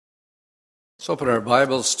Let's open our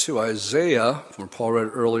Bibles to Isaiah, where Paul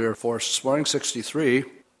read earlier for us this morning, 63.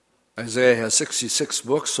 Isaiah has 66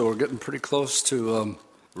 books, so we're getting pretty close to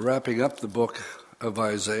wrapping up the book of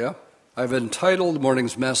Isaiah. I've entitled the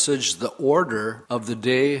morning's message, The Order of the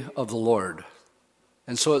Day of the Lord.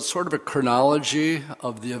 And so it's sort of a chronology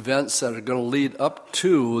of the events that are going to lead up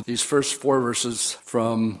to these first four verses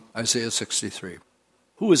from Isaiah 63.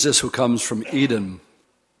 Who is this who comes from Edom,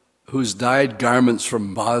 whose dyed garments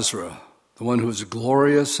from Basra? The one who is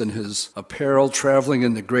glorious in his apparel, traveling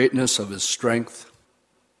in the greatness of his strength.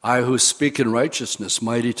 I who speak in righteousness,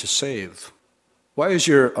 mighty to save. Why is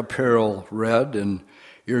your apparel red and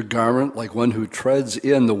your garment like one who treads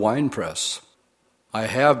in the winepress? I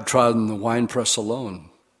have trodden the winepress alone,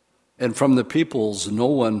 and from the peoples no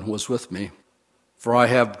one was with me. For I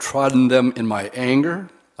have trodden them in my anger,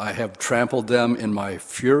 I have trampled them in my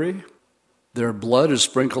fury. Their blood is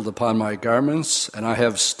sprinkled upon my garments, and I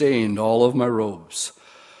have stained all of my robes.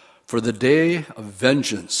 For the day of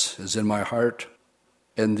vengeance is in my heart,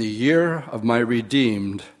 and the year of my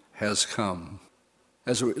redeemed has come.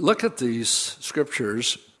 As we look at these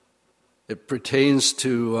scriptures, it pertains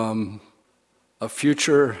to a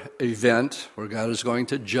future event where God is going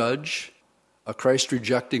to judge a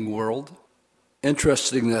Christ-rejecting world.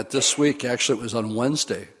 Interesting that this week, actually it was on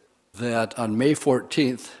Wednesday, that on May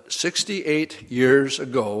 14th, 68 years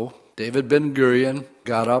ago, David Ben-Gurion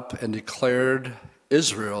got up and declared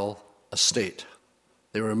Israel a state.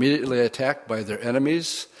 They were immediately attacked by their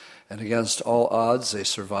enemies, and against all odds, they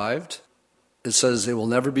survived. It says they will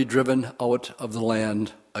never be driven out of the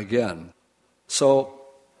land again. So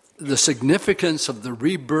the significance of the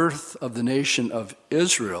rebirth of the nation of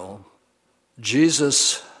Israel,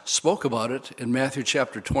 Jesus spoke about it in Matthew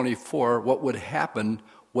chapter 24, what would happen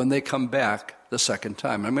when they come back the second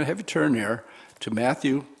time. I'm going to have you turn here to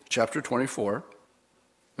Matthew chapter 24.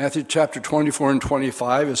 Matthew chapter 24 and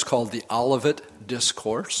 25 is called the Olivet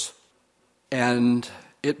Discourse. And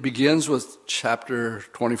it begins with chapter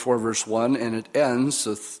 24, verse 1, and it ends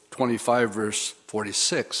with 25, verse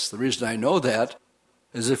 46. The reason I know that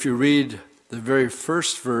is if you read the very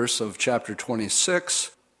first verse of chapter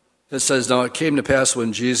 26, it says, Now it came to pass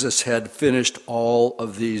when Jesus had finished all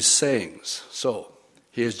of these sayings. So,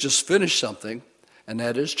 he has just finished something, and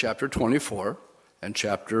that is chapter 24 and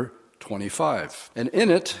chapter 25. And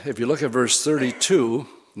in it, if you look at verse 32,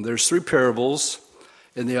 there's three parables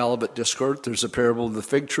in the Olivet Discourse. There's a parable of the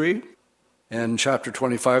fig tree, and chapter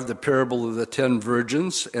 25, the parable of the 10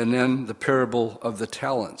 virgins, and then the parable of the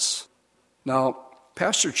talents. Now,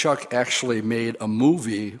 Pastor Chuck actually made a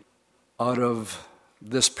movie out of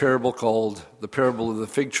this parable called the parable of the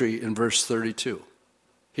fig tree in verse 32.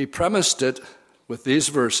 He premised it with these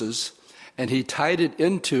verses, and he tied it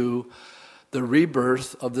into the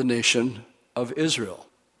rebirth of the nation of Israel.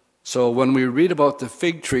 So when we read about the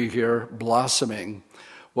fig tree here blossoming,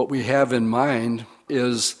 what we have in mind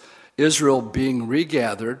is Israel being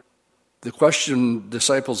regathered. The question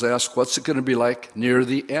disciples ask, what's it going to be like near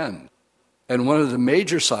the end? And one of the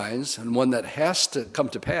major signs, and one that has to come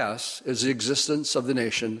to pass, is the existence of the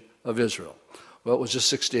nation of Israel. Well, it was just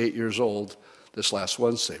 68 years old this last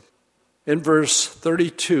Wednesday. In verse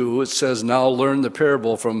 32, it says, Now learn the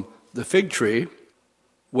parable from the fig tree.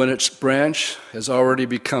 When its branch has already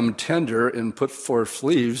become tender and put forth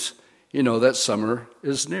leaves, you know that summer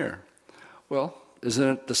is near. Well, isn't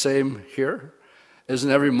it the same here?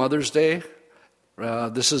 Isn't every Mother's Day?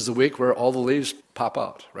 This is the week where all the leaves pop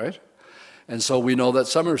out, right? And so we know that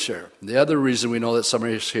summer's here. The other reason we know that summer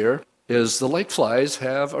is here is the lake flies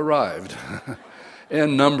have arrived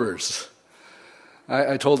in numbers.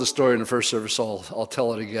 I told the story in the first service, so I'll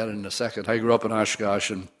tell it again in a second. I grew up in Oshkosh,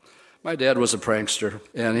 and my dad was a prankster,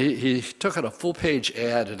 and he took out a full-page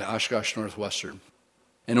ad in Oshkosh Northwestern,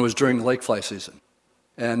 and it was during the lake fly season.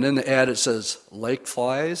 And in the ad it says, lake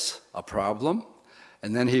flies, a problem,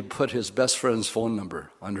 and then he put his best friend's phone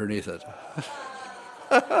number underneath it.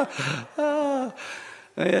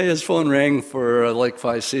 His phone rang for lake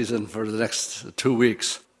fly season for the next 2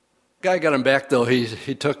 weeks. Guy got him back, though.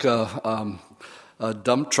 He took a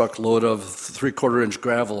dump truck load of 3/4-inch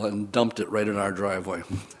gravel and dumped it right in our driveway.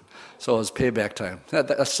 So it was payback time.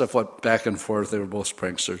 That stuff went back and forth. They were both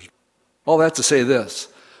pranksters. All that to say this.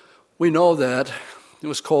 We know that it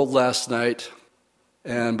was cold last night,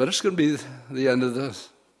 but it's going to be the end of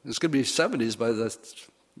it's going to be 70s by the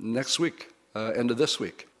next week, end of this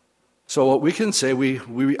week. So what we can say,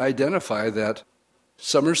 we identify that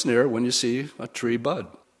summer's near when you see a tree bud.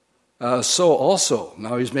 So also,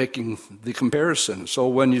 now he's making the comparison. So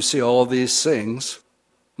when you see all these things,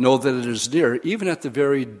 know that it is near, even at the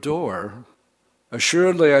very door.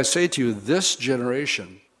 Assuredly, I say to you, this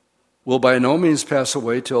generation will by no means pass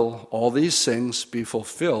away till all these things be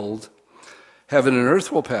fulfilled. Heaven and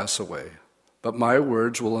earth will pass away, but my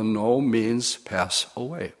words will in no means pass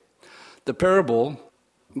away. The parable,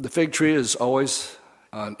 the fig tree, is always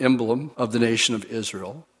an emblem of the nation of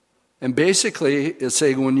Israel. And basically, it's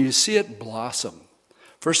saying when you see it blossom,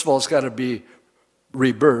 first of all, it's got to be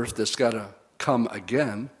rebirthed. It's got to come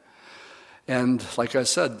again. And like I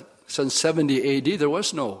said, since 70 A.D., there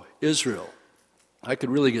was no Israel. I could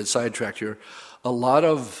really get sidetracked here. A lot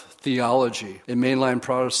of theology in mainline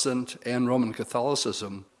Protestant and Roman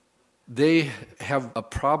Catholicism, they have a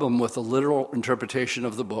problem with the literal interpretation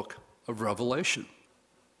of the book of Revelation.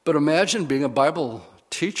 But imagine being a Bible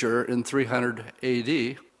teacher in 300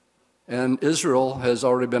 A.D., and Israel has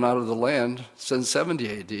already been out of the land since 70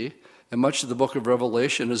 A.D., and much of the book of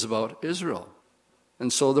Revelation is about Israel.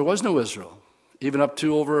 And so there was no Israel. Even up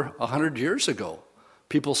to over 100 years ago,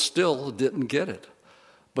 people still didn't get it.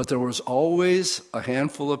 But there was always a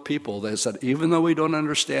handful of people that said, even though we don't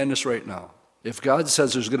understand this right now, if God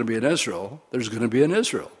says there's going to be an Israel, there's going to be an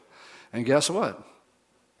Israel. And guess what?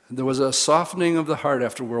 There was a softening of the heart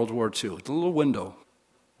after World War II, a little window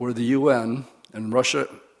where the UN and Russia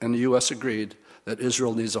and the U.S. agreed that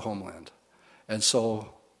Israel needs a homeland. And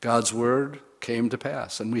so God's word came to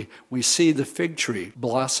pass, and we see the fig tree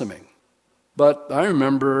blossoming. But I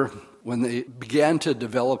remember when they began to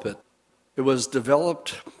develop it, it was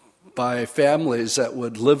developed by families that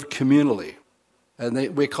would live communally,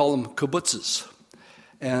 and we call them kibbutzes,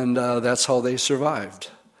 and that's how they survived.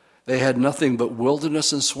 They had nothing but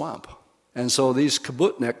wilderness and swamp. And so these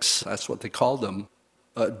kibbutniks, that's what they called them,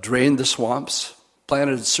 drained the swamps,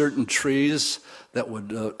 planted certain trees that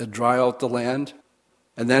would dry out the land,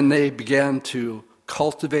 and then they began to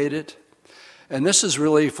cultivate it. And this is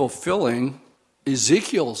really fulfilling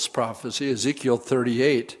Ezekiel's prophecy, Ezekiel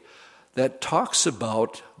 38, that talks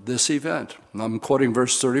about this event. And I'm quoting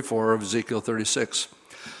verse 34 of Ezekiel 36.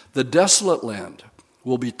 The desolate land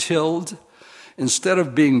will be tilled instead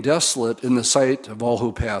of being desolate in the sight of all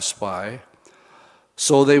who pass by.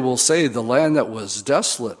 So they will say, the land that was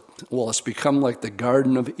desolate, well, it's become like the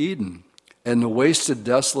Garden of Eden. And the wasted,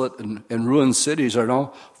 desolate, and ruined cities are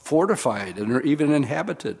now fortified and are even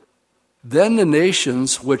inhabited. Then the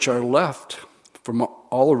nations which are left from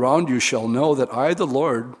all around you shall know that I, the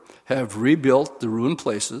Lord, have rebuilt the ruined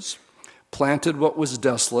places, planted what was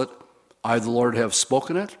desolate. I, the Lord, have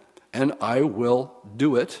spoken it, and I will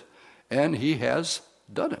do it. And he has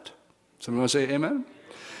done it. Someone want to say amen?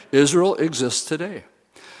 Israel exists today.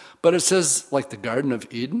 But it says, like the Garden of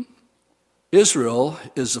Eden, Israel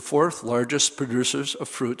is the fourth largest producers of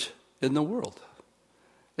fruit in the world.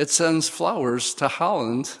 It sends flowers to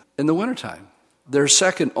Holland in the wintertime. They're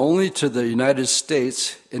second only to the United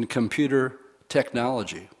States in computer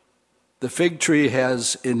technology. The fig tree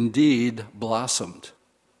has indeed blossomed.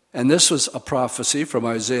 And this was a prophecy from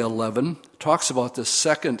Isaiah 11, talks about the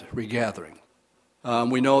second regathering.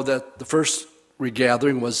 We know that the first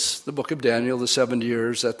regathering was the book of Daniel, the 70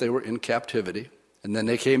 years that they were in captivity, and then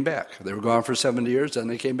they came back. They were gone for 70 years, then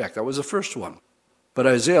they came back. That was the first one. But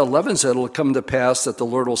Isaiah 11 said it will come to pass that the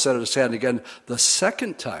Lord will set his hand again the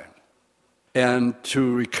second time, and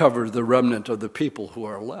to recover the remnant of the people who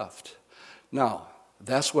are left. Now,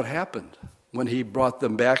 that's what happened. When he brought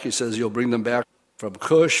them back, he says, you'll bring them back from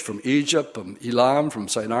Cush, from Egypt, from Elam, from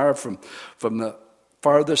Shinar, from the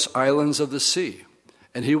farthest islands of the sea.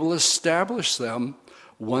 And he will establish them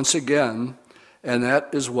once again, and that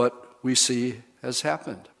is what we see has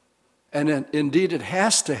happened. And indeed it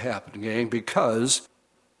has to happen, gang, because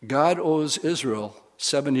God owes Israel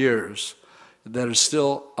 7 years that is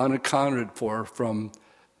still unaccounted for from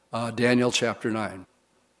Daniel chapter 9.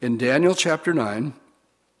 In Daniel chapter 9,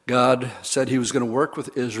 God said he was going to work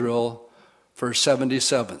with Israel for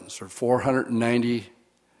 77s, or 490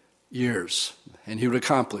 years, and he would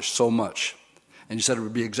accomplish so much. And he said it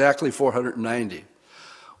would be exactly 490.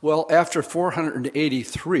 Well, after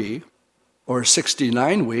 483, or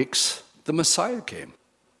 69 weeks, the Messiah came.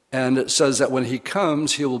 And it says that when he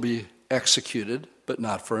comes, he will be executed, but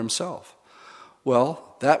not for himself.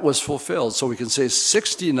 Well, that was fulfilled. So we can say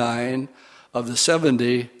 69 of the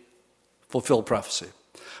 70 fulfilled prophecy.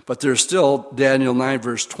 But there's still Daniel 9,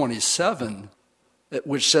 verse 27,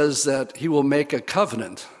 which says that he will make a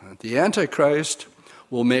covenant. The Antichrist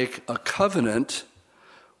will make a covenant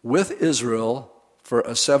with Israel for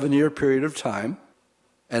a 7-year period of time.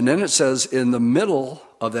 And then it says in the middle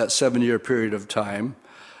of that 7-year period of time,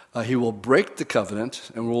 he will break the covenant,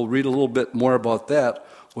 and we'll read a little bit more about that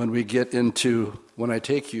when I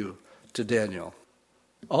take you to Daniel.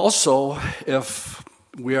 Also, if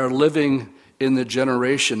we are living in the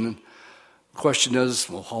generation The question is,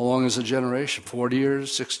 well, how long is a generation? 40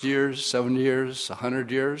 years, 60 years, 70 years,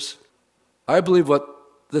 100 years? I believe what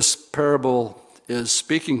this parable is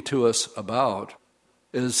speaking to us about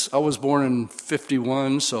is, I was born in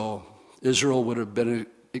 51, so Israel would have been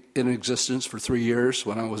in existence for 3 years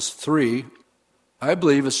when I was 3. I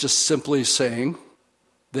believe it's just simply saying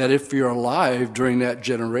that if you're alive during that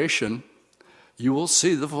generation, you will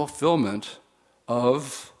see the fulfillment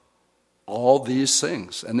of all these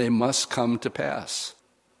things, and they must come to pass.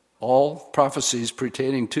 All prophecies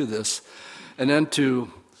pertaining to this. And then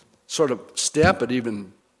to sort of stamp it,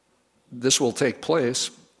 even this will take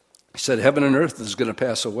place, he said, heaven and earth is going to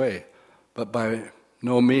pass away, but by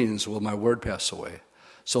no means will my word pass away.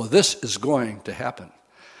 So this is going to happen.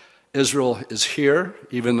 Israel is here,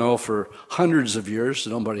 even though for hundreds of years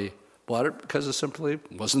nobody bought it because it simply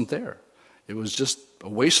wasn't there. It was just a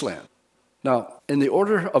wasteland. Now, in the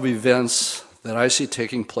order of events that I see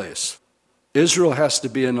taking place, Israel has to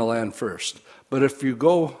be in the land first. But if you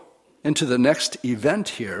go into the next event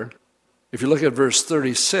here, if you look at verse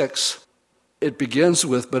 36, it begins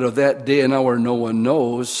with, but of that day and hour no one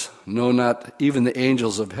knows, no, not even the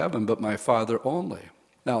angels of heaven, but my Father only.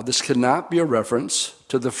 Now, this cannot be a reference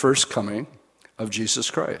to the first coming of Jesus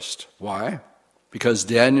Christ. Why? Because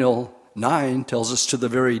Daniel 9 tells us to the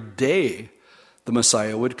very day the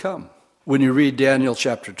Messiah would come. When you read Daniel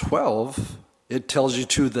chapter 12, it tells you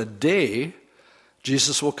to the day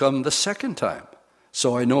Jesus will come the second time.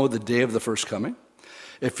 So I know the day of the first coming.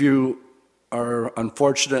 If you are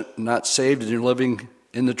unfortunate, not saved, and you're living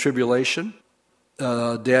in the tribulation,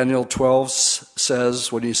 Daniel 12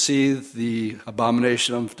 says, when you see the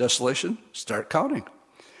abomination of desolation, start counting.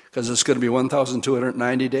 Because it's going to be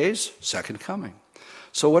 1,290 days, second coming.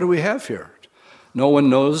 So what do we have here? No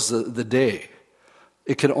one knows the day.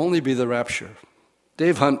 It can only be the rapture.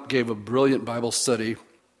 Dave Hunt gave a brilliant Bible study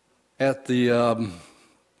at the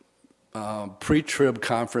pre-trib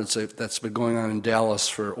conference that's been going on in Dallas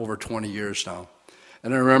for over 20 years now.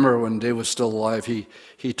 And I remember when Dave was still alive,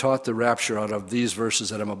 he taught the rapture out of these verses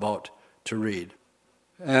that I'm about to read.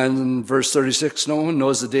 And in verse 36, no one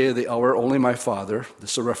knows the day or the hour, only my Father.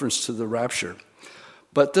 This is a reference to the rapture.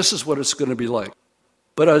 But this is what it's going to be like.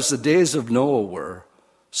 But as the days of Noah were,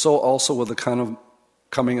 so also will the kind of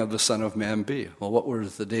coming of the Son of Man be. Well, what were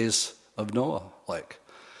the days of Noah like?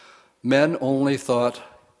 Men only thought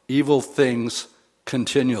evil things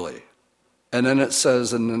continually. And then it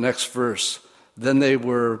says in the next verse, then they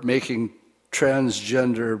were making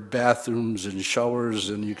transgender bathrooms and showers,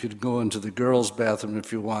 and you could go into the girls' bathroom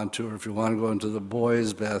if you want to, or if you want to go into the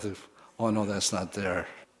boys' bathroom. Oh, no, that's not there.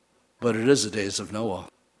 But it is the days of Noah,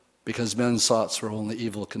 because men's thoughts were only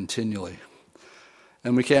evil continually.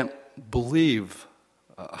 And we can't believe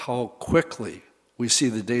how quickly we see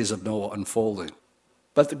the days of Noah unfolding.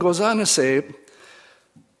 But it goes on to say,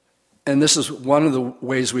 and this is one of the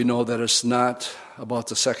ways we know that it's not about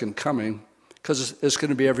the second coming, because it's going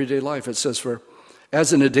to be everyday life. It says, for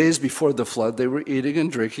as in the days before the flood, they were eating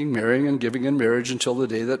and drinking, marrying and giving in marriage until the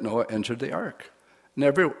day that Noah entered the ark.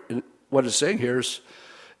 And what it's saying here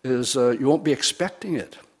is you won't be expecting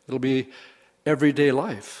it. It'll be everyday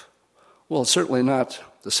life. Well, it's certainly not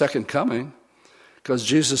the second coming, because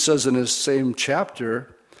Jesus says in his same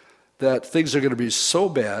chapter that things are going to be so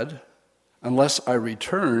bad, unless I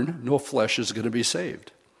return, no flesh is going to be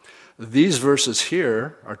saved. These verses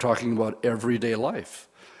here are talking about everyday life.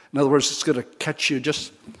 In other words, it's going to catch you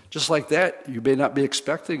just like that. You may not be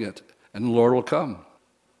expecting it, and the Lord will come.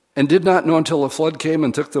 And did not know until the flood came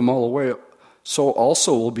and took them all away, so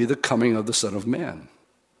also will be the coming of the Son of Man.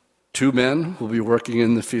 2 men will be working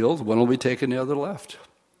in the field, one will be taken, the other left.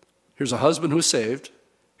 Here's a husband who's saved,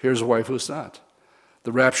 here's a wife who's not.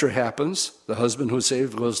 The rapture happens, the husband who's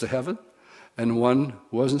saved goes to heaven, and one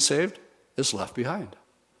who wasn't saved is left behind.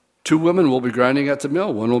 2 women will be grinding at the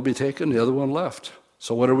mill. One will be taken, the other one left.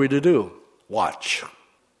 So what are we to do? Watch.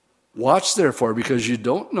 Watch, therefore, because you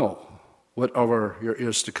don't know what hour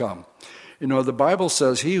is to come. You know, the Bible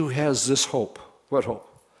says he who has this hope, what hope?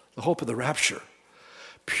 The hope of the rapture,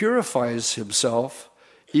 purifies himself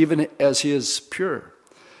even as he is pure.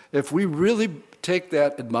 If we really take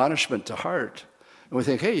that admonishment to heart, and we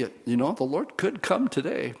think, hey, you know, the Lord could come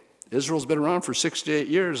today. Israel's been around for 68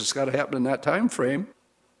 years. It's got to happen in that time frame.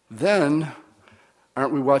 Then,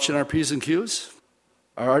 aren't we watching our P's and Q's?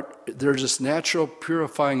 There's this natural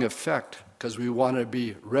purifying effect because we want to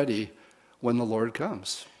be ready when the Lord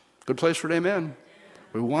comes. Good place for an amen.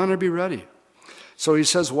 We want to be ready. So he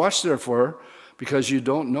says, watch therefore, because you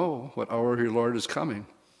don't know what hour your Lord is coming.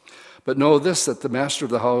 But know this, that the master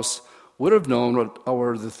of the house would have known what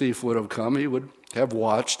hour the thief would have come. He would have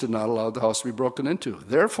watched and not allowed the house to be broken into.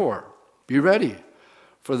 Therefore, Be ready,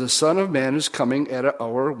 for the Son of Man is coming at an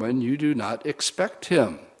hour when you do not expect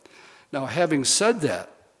him. Now, having said that,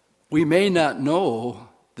 we may not know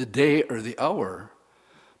the day or the hour,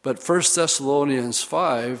 but 1 Thessalonians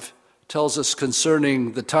 5 tells us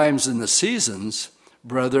concerning the times and the seasons,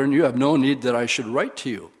 brethren, you have no need that I should write to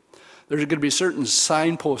you. There's going to be certain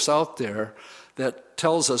signposts out there that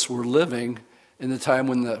tells us we're living in the time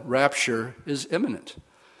when the rapture is imminent.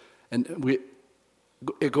 And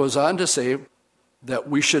it goes on to say that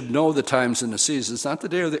we should know the times and the seasons, not the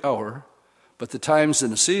day or the hour, but the times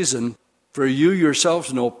and the season. For you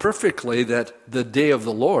yourselves know perfectly that the day of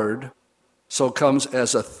the Lord so comes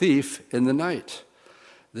as a thief in the night.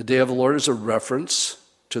 The day of the Lord is a reference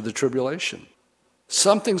to the tribulation.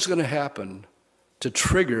 Something's going to happen to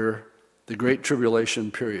trigger the great tribulation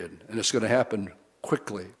period, and it's going to happen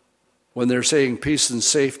quickly. When they're saying peace and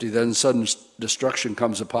safety, then sudden destruction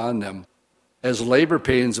comes upon them. As labor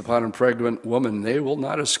pains upon a pregnant woman, they will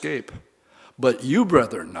not escape. But you,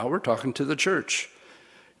 brethren, now we're talking to the church,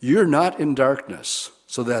 you're not in darkness,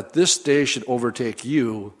 so that this day should overtake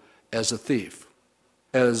you as a thief.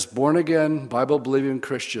 As born-again, Bible-believing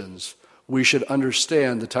Christians, we should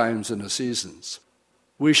understand the times and the seasons.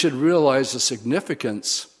 We should realize the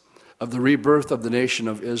significance of the rebirth of the nation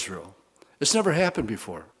of Israel. It's never happened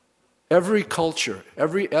before. Every culture,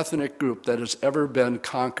 every ethnic group that has ever been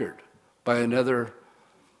conquered by another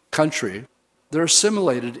country, they're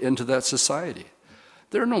assimilated into that society.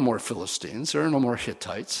 There are no more Philistines. There are no more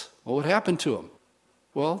Hittites. Well, what happened to them?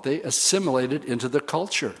 Well, they assimilated into the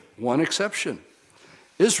culture. One exception,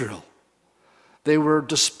 Israel. They were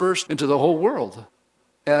dispersed into the whole world.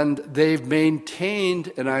 And they've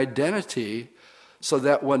maintained an identity so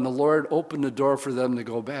that when the Lord opened the door for them to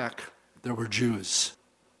go back, there were Jews.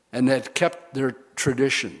 And that kept their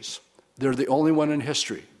traditions. They're the only one in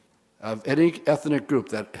history of any ethnic group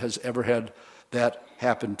that has ever had that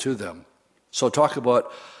happen to them. So talk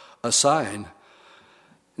about a sign.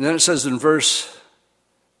 And then it says in verse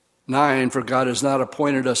 9, for God has not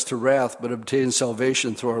appointed us to wrath, but obtained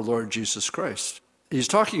salvation through our Lord Jesus Christ. He's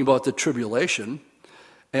talking about the tribulation,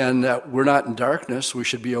 and that we're not in darkness, we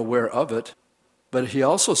should be aware of it. But he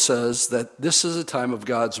also says that this is a time of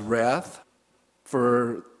God's wrath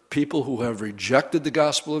for people who have rejected the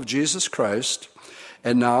gospel of Jesus Christ,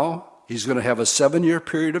 and now he's going to have a 7-year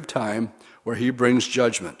period of time where he brings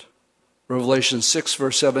judgment. Revelation 6,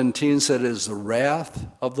 verse 17 said it is the wrath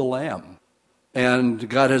of the Lamb. And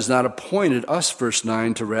God has not appointed us, verse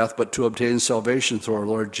 9, to wrath, but to obtain salvation through our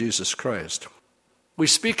Lord Jesus Christ. We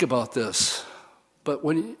speak about this, but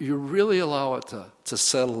when you really allow it to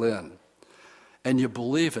settle in, and you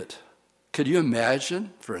believe it, could you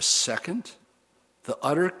imagine for a second the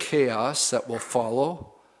utter chaos that will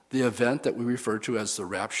follow the event that we refer to as the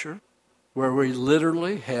rapture, where we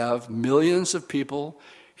literally have millions of people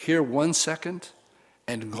here 1 second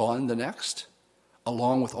and gone the next,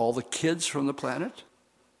 along with all the kids from the planet?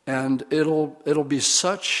 And it'll be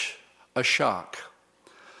such a shock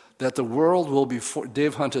that the world will be,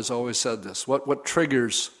 Dave Hunt has always said this, what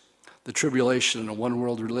triggers the tribulation and a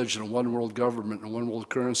one-world religion, a one-world government, and a one-world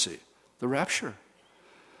currency? The rapture.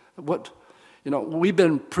 We've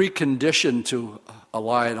been preconditioned to a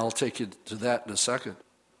lie, and I'll take you to that in a second.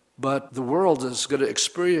 But the world is going to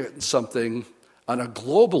experience something on a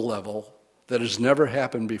global level that has never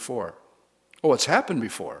happened before. Oh, it's happened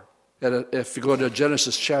before. And if you go to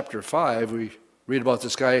Genesis chapter 5, we read about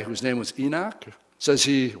this guy whose name was Enoch. It says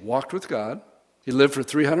he walked with God. He lived for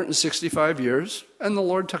 365 years, and the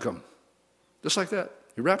Lord took him. Just like that.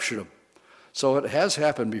 He raptured him. So it has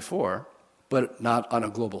happened before, but not on a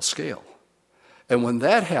global scale. And when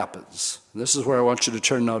that happens, and this is where I want you to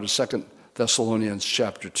turn now to 2 Thessalonians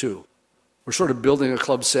chapter 2. We're sort of building a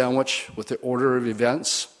club sandwich with the order of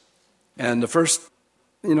events. And the first,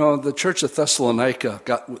 the church of Thessalonica,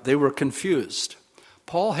 they were confused.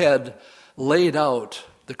 Paul had laid out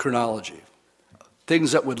the chronology,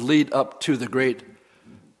 things that would lead up to the great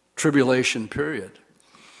tribulation period.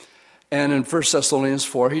 And in 1 Thessalonians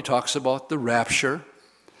 4, he talks about the rapture.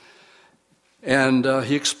 And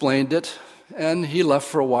he explained it, and he left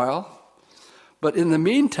for a while. But in the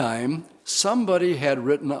meantime, somebody had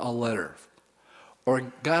written a letter or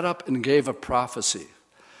got up and gave a prophecy.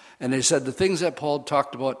 And they said the things that Paul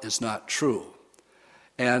talked about is not true.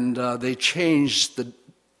 And they changed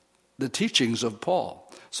the teachings of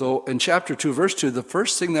Paul. So in chapter 2, verse 2, the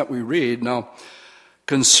first thing that we read, now,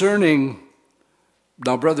 brethren,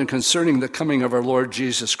 concerning the coming of our Lord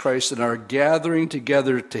Jesus Christ and our gathering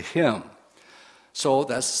together to him. So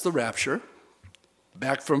that's the rapture,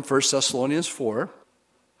 back from 1 Thessalonians 4.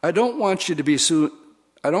 I don't want you to be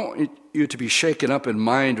I don't want you to be shaken up in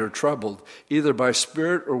mind or troubled, either by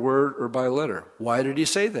spirit or word or by letter. Why did he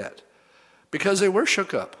say that? Because they were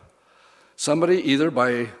shook up. Somebody either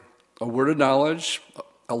by a word of knowledge,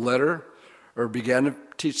 a letter, or began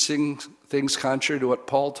teaching things contrary to what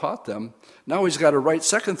Paul taught them. Now he's got to write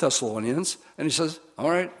 2 Thessalonians, and he says, all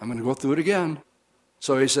right, I'm going to go through it again.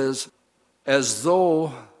 So he says, as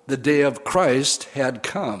though the day of Christ had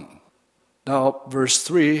come. Now, verse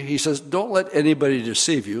 3, he says, don't let anybody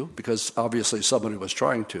deceive you, because obviously somebody was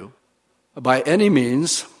trying to, by any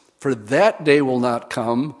means, for that day will not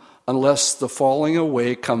come unless the falling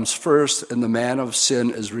away comes first and the man of sin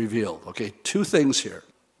is revealed. Okay, two things here.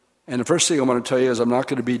 And the first thing I want to tell you is I'm not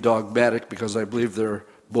going to be dogmatic because I believe they're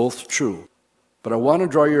both true. But I want to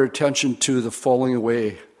draw your attention to the falling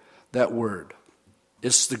away, that word.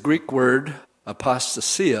 It's the Greek word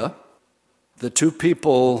apostasia. The two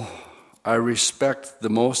people I respect the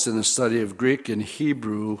most in the study of Greek and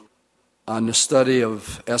Hebrew on the study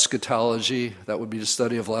of eschatology, that would be the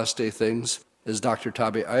study of last day things, is Dr.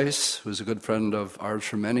 Tabi Eis, who's a good friend of ours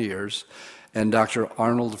for many years, and Dr.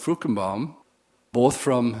 Arnold Frukenbaum, both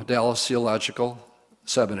from Dallas Theological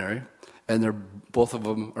Seminary, and both of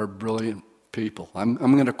them are brilliant people. I'm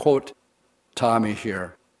going to quote Tommy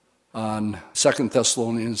here on 2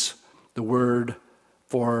 Thessalonians, the word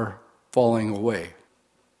for falling away.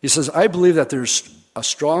 He says, I believe that there's a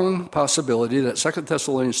strong possibility that 2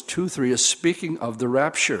 Thessalonians 2:3 is speaking of the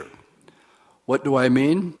rapture. What do I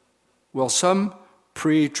mean? Well, some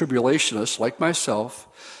pre-tribulationists, like myself,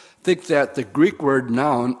 think that the Greek word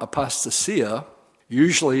noun, apostasia,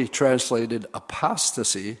 usually translated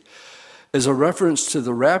apostasy, is a reference to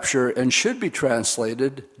the rapture and should be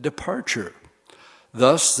translated departure.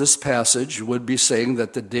 Thus, this passage would be saying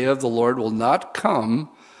that the day of the Lord will not come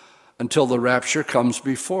until the rapture comes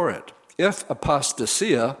before it. If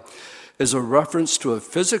apostasia is a reference to a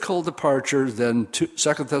physical departure, then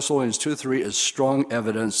 2 Thessalonians 2:3 is strong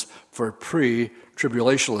evidence for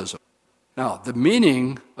pre-tribulationism. Now, the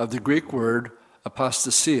meaning of the Greek word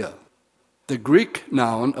apostasia. The Greek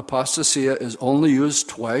noun apostasia is only used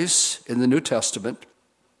twice in the New Testament,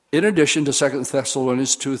 in addition to 2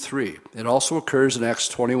 Thessalonians 2:3. It also occurs in Acts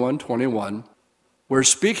 21:21, where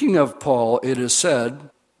speaking of Paul, it is said,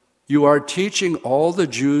 you are teaching all the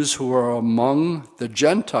Jews who are among the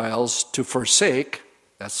Gentiles to forsake,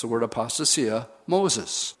 that's the word apostasia,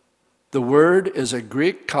 Moses. The word is a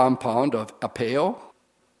Greek compound of apeo,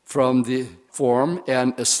 from the form,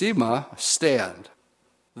 and estima, stand.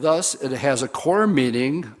 Thus, it has a core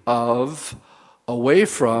meaning of away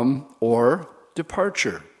from or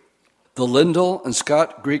departure. The Lindell and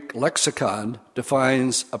Scott Greek lexicon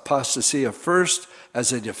defines apostasia first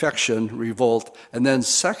as a defection, revolt, and then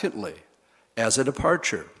secondly, as a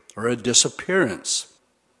departure or a disappearance.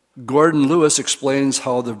 Gordon Lewis explains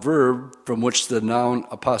how the verb from which the noun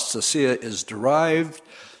apostasia is derived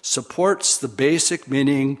supports the basic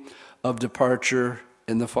meaning of departure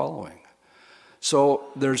in the following.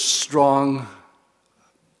 So there's strong,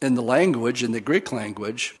 in the language, in the Greek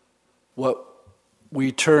language, what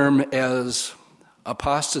we term as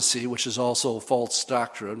apostasy, which is also false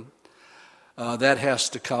doctrine. That has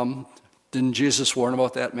to come. Didn't Jesus warn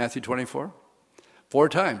about that in Matthew 24? 4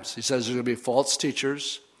 times. He says there's going to be false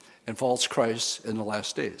teachers and false Christs in the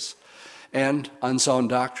last days, and unsound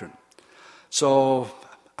doctrine. So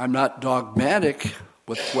I'm not dogmatic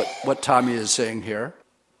with what Tommy is saying here,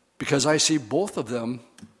 because I see both of them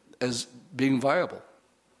as being viable.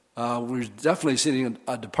 We're definitely seeing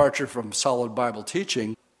a departure from solid Bible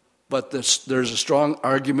teaching, but there's a strong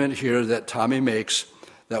argument here that Tommy makes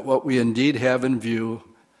that what we indeed have in view,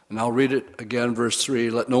 and I'll read it again, verse 3,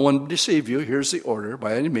 let no one deceive you, here's the order,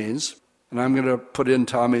 by any means, and I'm going to put in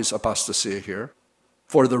Tommy's apostasia here.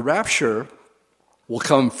 For the rapture will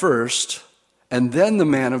come first, and then the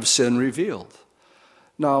man of sin revealed.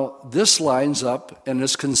 Now, this lines up and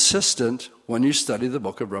is consistent when you study the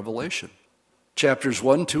book of Revelation. Chapters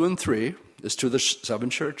 1, 2, and 3 is to the 7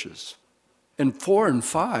 churches. In 4 and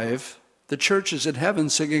 5, the church is in heaven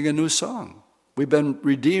singing a new song. We've been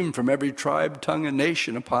redeemed from every tribe, tongue, and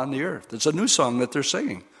nation upon the earth. It's a new song that they're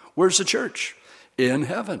singing. Where's the church? In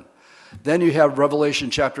heaven. Then you have Revelation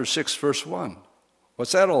chapter 6, verse 1.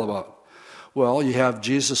 What's that all about? Well, you have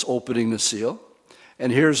Jesus opening the seal,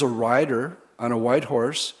 and here's a rider on a white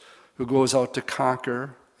horse who goes out to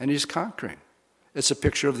conquer, and he's conquering. It's a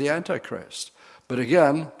picture of the Antichrist. But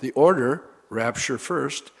again, the order, rapture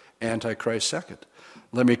first, Antichrist second.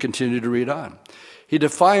 Let me continue to read on. He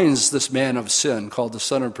defines this man of sin, called the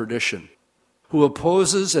son of perdition, who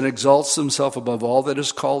opposes and exalts himself above all that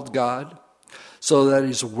is called God, so that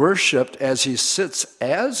he's worshipped as he sits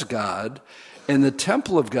as God in the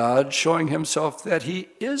temple of God, showing himself that he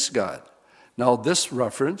is God. Now, this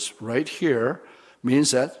reference right here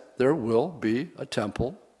means that there will be a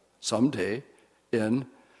temple someday in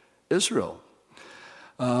Israel.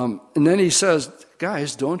 And then he says,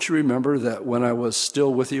 guys, don't you remember that when I was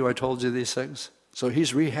still with you, I told you these things? So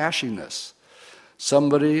he's rehashing this.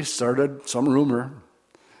 Somebody started some rumor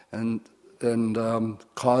and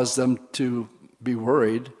caused them to be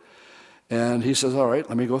worried. And he says, all right,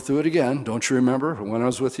 let me go through it again. Don't you remember when I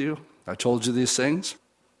was with you? I told you these things.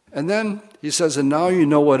 And then he says, and now you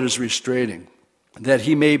know what is restraining, that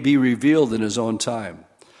he may be revealed in his own time.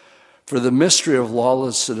 For the mystery of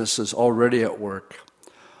lawlessness is already at work.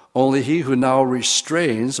 Only he who now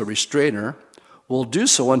restrains, a restrainer, will do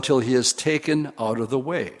so until he is taken out of the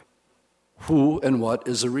way. Who and what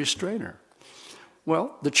is a restrainer?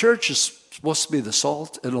 Well, the church is supposed to be the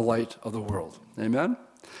salt and the light of the world. Amen?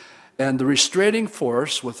 And the restraining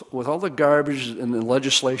force, with all the garbage and the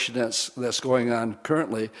legislation that's going on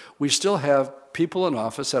currently, we still have people in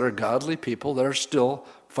office that are godly people that are still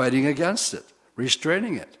fighting against it,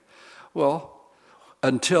 restraining it. Well,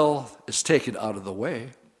 until it's taken out of the way.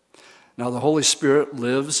 Now, the Holy Spirit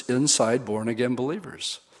lives inside born-again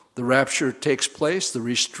believers. The rapture takes place, the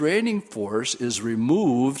restraining force is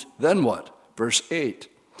removed, then what? Verse 8.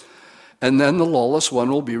 And then the lawless one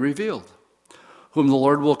will be revealed, whom the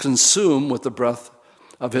Lord will consume with the breath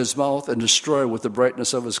of his mouth and destroy with the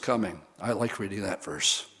brightness of his coming. I like reading that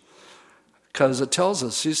verse because it tells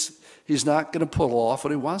us he's not going to pull off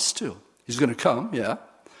what he wants to. He's going to come, yeah,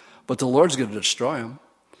 but the Lord's going to destroy him,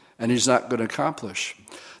 and he's not going to accomplish.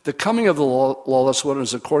 The coming of the lawless one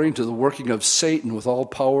is according to the working of Satan with all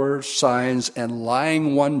power, signs, and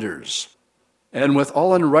lying wonders, and with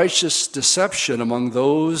all unrighteous deception among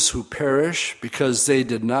those who perish because they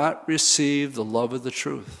did not receive the love of the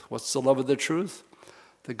truth. What's the love of the truth?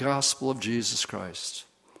 The gospel of Jesus Christ.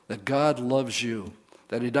 That God loves you,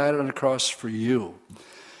 that he died on the cross for you.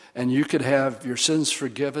 And you could have your sins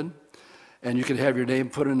forgiven, and you could have your name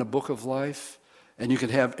put in the book of life, and you can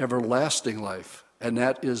have everlasting life. And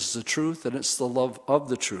that is the truth, and it's the love of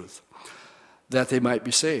the truth, that they might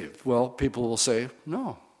be saved. Well, people will say,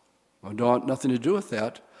 no, I don't want nothing to do with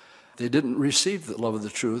that. They didn't receive the love of the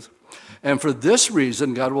truth. And for this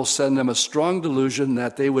reason, God will send them a strong delusion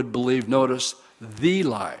that they would believe, notice, the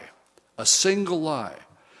lie, a single lie.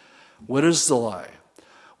 What is the lie?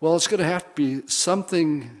 Well, it's going to have to be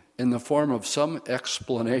something in the form of some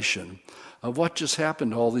explanation of what just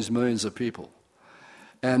happened to all these millions of people.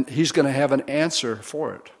 And he's going to have an answer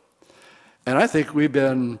for it. And I think we've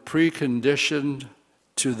been preconditioned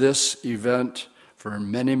to this event for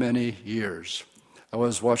many, many years. I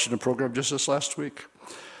was watching a program just this last week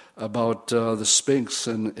about the Sphinx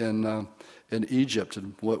in Egypt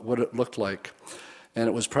and what it looked like. And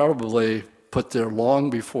it was probably put there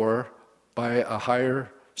long before by a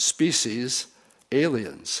higher species,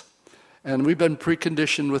 aliens. And we've been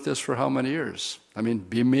preconditioned with this for how many years? I mean,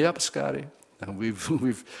 beam me up, Scotty. And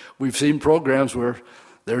we've seen programs where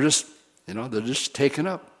they're just taken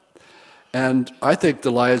up. And I think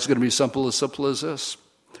the lie is going to be simple as this.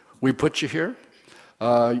 We put you here.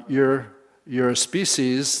 You're a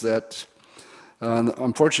species that,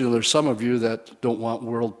 unfortunately, there's some of you that don't want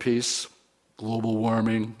world peace, global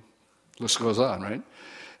warming, list goes on, right?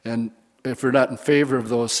 And if you're not in favor of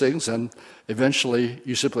those things, then eventually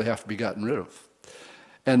you simply have to be gotten rid of.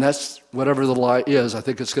 And that's whatever the lie is, I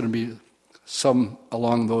think it's going to be some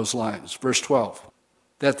along those lines. Verse 12,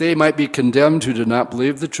 that they might be condemned who did not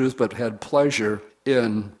believe the truth but had pleasure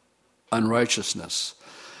in unrighteousness.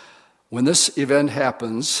 When this event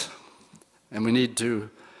happens, and we need to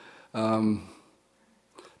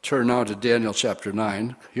turn now to Daniel chapter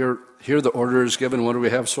 9. Here the order is given. What do we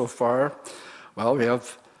have so far? Well, we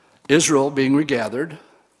have Israel being regathered.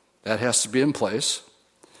 That has to be in place.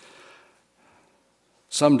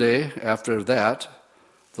 Someday after that,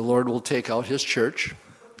 the Lord will take out his church.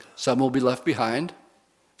 Some will be left behind.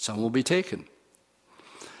 Some will be taken.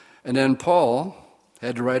 And then Paul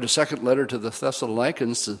had to write a second letter to the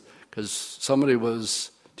Thessalonians because somebody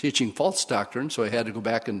was teaching false doctrine, so he had to go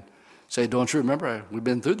back and say, don't you remember? We've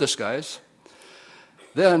been through this, guys.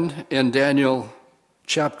 Then in Daniel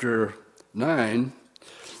chapter 9,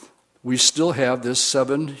 we still have this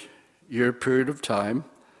 7-year period of time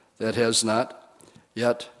that has not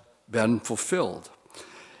yet been fulfilled.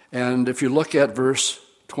 And if you look at verse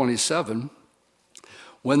 27,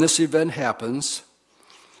 when this event happens,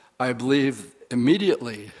 I believe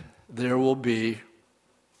immediately there will be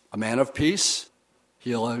a man of peace.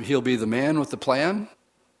 He'll be the man with the plan.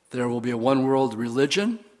 There will be a one-world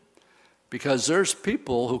religion. Because there's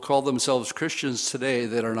people who call themselves Christians today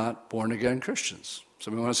that are not born-again Christians.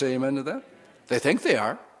 Somebody want to say amen to that? They think they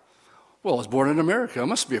are. Well, I was born in America. I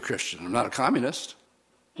must be a Christian. I'm not a communist.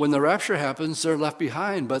 When the rapture happens, they're left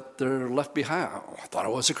behind, but they're left behind. Oh, I thought I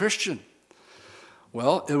was a Christian.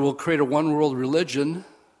 Well, it will create a one-world religion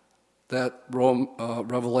that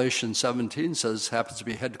Revelation 17 says happens to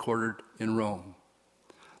be headquartered in Rome.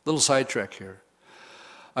 Little sidetrack here.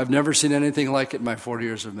 I've never seen anything like it in my 40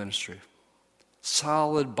 years of ministry.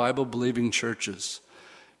 Solid Bible-believing churches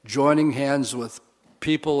joining hands with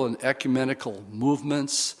people in ecumenical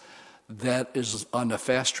movements that is on the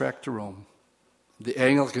fast track to Rome. The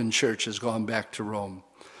Anglican Church has gone back to Rome.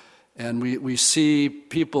 And we see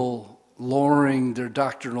people lowering their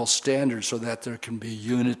doctrinal standards so that there can be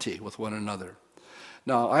unity with one another.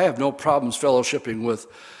 Now, I have no problems fellowshipping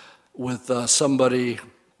with somebody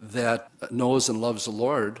that knows and loves the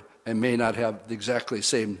Lord and may not have the exactly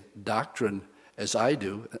same doctrine as I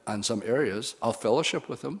do on some areas. I'll fellowship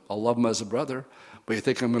with them. I'll love them as a brother. But you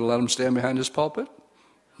think I'm going to let them stand behind this pulpit?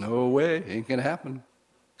 No way. Ain't going to happen.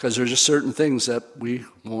 Because there's just certain things that we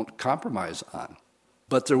won't compromise on.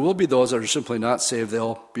 But there will be those that are simply not saved.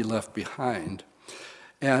 They'll be left behind.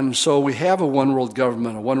 And so we have a one-world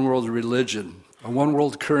government, a one-world religion, a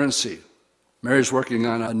one-world currency. Mary's working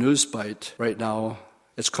on a news bite right now.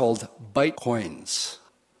 It's called Bitcoins.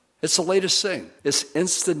 It's the latest thing. It's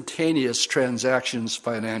instantaneous transactions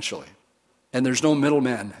financially. And there's no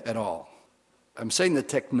middleman at all. I'm saying that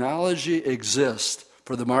technology exists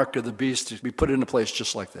for the mark of the beast to be put into place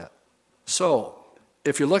just like that. So,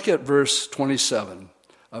 if you look at verse 27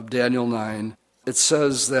 of Daniel 9, it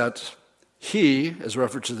says that he, as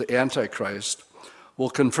referred to the Antichrist,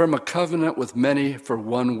 will confirm a covenant with many for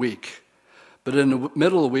 1 week. But in the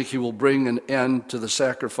middle of the week, he will bring an end to the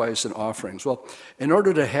sacrifice and offerings. Well, in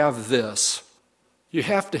order to have this, you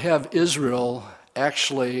have to have Israel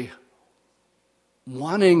actually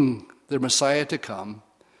wanting their Messiah to come,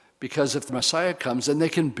 because if the Messiah comes, then they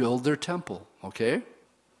can build their temple, okay?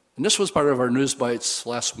 And this was part of our News Bites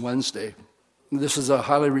last Wednesday. This is a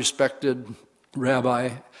highly respected rabbi,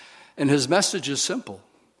 and his message is simple.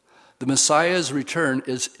 The Messiah's return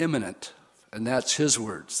is imminent. And that's his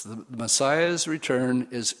words. The Messiah's return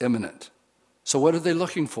is imminent. So what are they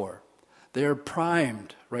looking for? They are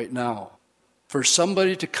primed right now for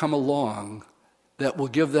somebody to come along that will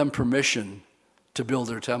give them permission to build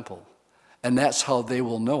their temple. And that's how they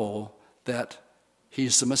will know that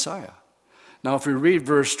he's the Messiah. Now, if we read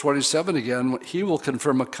verse 27 again, he will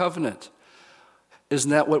confirm a covenant.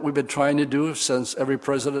 Isn't that what we've been trying to do since every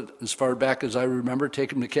president, as far back as I remember,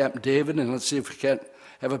 take him to Camp David and let's see if we can't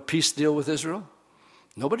have a peace deal with Israel?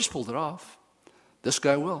 Nobody's pulled it off. This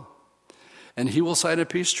guy will. And he will sign a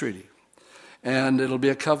peace treaty. And it'll be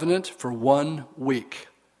a covenant for 1 week.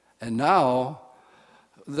 And now,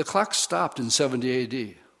 the clock stopped in 70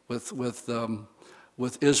 A.D. with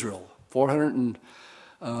Israel.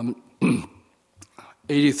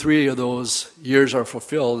 483 of those years are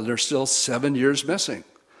fulfilled, and there's still 7 years missing.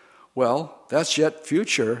 Well, that's yet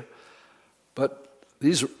future, but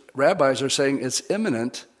these rabbis are saying it's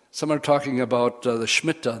imminent. Some are talking about the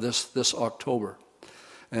Shemitah this October.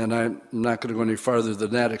 And I'm not going to go any farther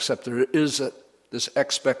than that, except there is this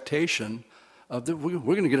expectation of that we're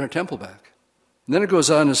going to get our temple back. And then it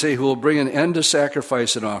goes on to say, who will bring an end to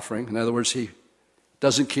sacrifice and offering. In other words, he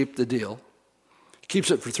doesn't keep the deal. He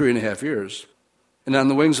keeps it for 3.5 years. And on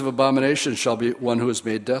the wings of abomination shall be one who is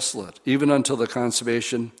made desolate, even until the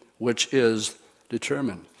consummation which is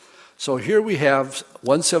determined. So here we have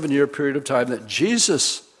 1 7-year period of time that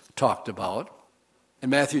Jesus talked about. In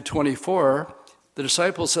Matthew 24, the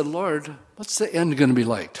disciples said, Lord, what's the end going to be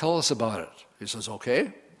like? Tell us about it. He says,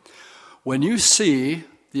 okay. When you see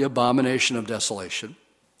the abomination of desolation,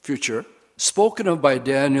 future, spoken of by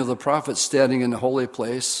Daniel the prophet standing in the holy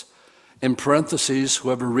place, in parentheses,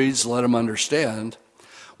 whoever reads, let him understand.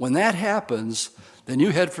 When that happens, then you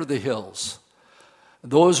head for the hills.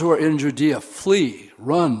 Those who are in Judea, flee,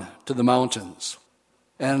 run to the mountains.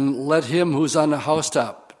 And let him who's on the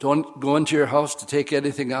housetop, don't go into your house to take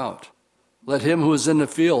anything out. Let him who is in the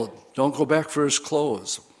field, don't go back for his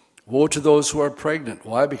clothes. Woe to those who are pregnant.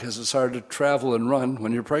 Why? Because it's hard to travel and run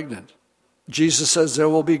when you're pregnant. Jesus says there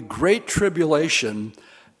will be great tribulation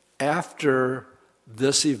after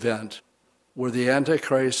this event where the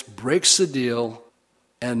Antichrist breaks the deal,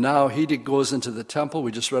 and now he goes into the temple.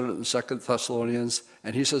 We just read it in 2 Thessalonians,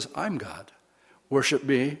 and he says, I'm God. Worship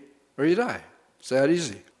me or you die. It's that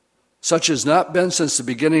easy. Such has not been since the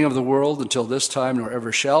beginning of the world until this time, nor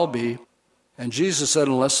ever shall be. And Jesus said,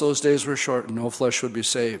 unless those days were shortened, no flesh would be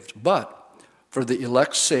saved. But for the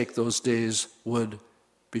elect's sake, those days would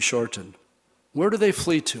be shortened. Where do they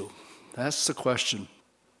flee to? That's the question.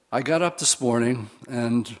 I got up this morning,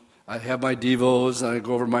 and I have my devos, and I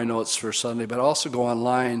go over my notes for Sunday, but I also go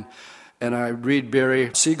online, and I read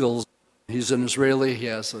Barry Siegel's. He's an Israeli. He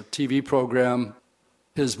has a TV program.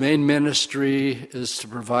 His main ministry is to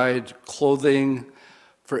provide clothing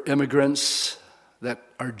for immigrants that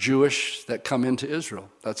are Jewish that come into Israel.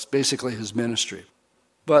 That's basically his ministry.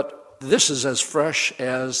 But this is as fresh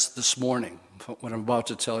as this morning, what I'm about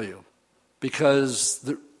to tell you, because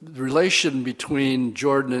the relation between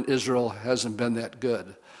Jordan and Israel hasn't been that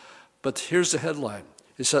good. But here's the headline.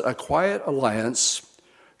 It said, a quiet alliance,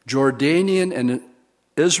 Jordanian and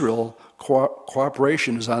Israel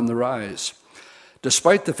cooperation is on the rise.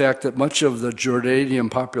 Despite the fact that much of the Jordanian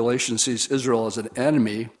population sees Israel as an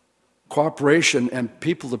enemy, cooperation and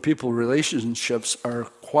people-to-people relationships are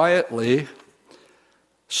quietly,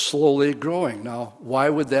 slowly growing. Now, why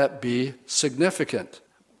would that be significant?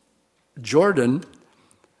 Jordan,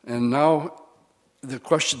 and now the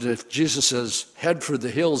question, if Jesus says, head for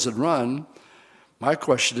the hills and run, my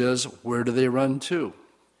question is, where do they run to?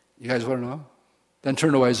 You guys want to know? Then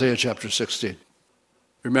turn to Isaiah chapter 16.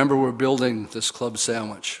 Remember, we're building this club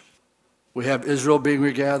sandwich. We have Israel being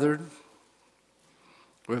regathered.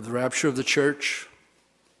 We have the rapture of the church.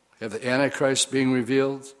 We have the Antichrist being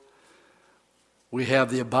revealed. We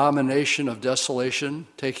have the abomination of desolation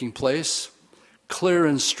taking place. Clear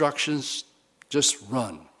instructions, just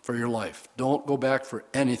run for your life. Don't go back for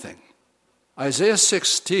anything. Isaiah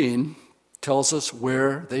 16 tells us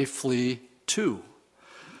where they flee to.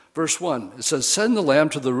 Verse 1, it says, send the lamb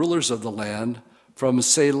to the rulers of the land, from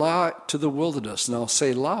Selah to the wilderness. Now,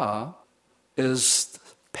 Selah is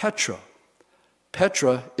Petra.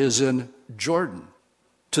 Petra is in Jordan.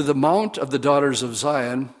 To the mount of the daughters of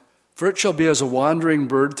Zion, for it shall be as a wandering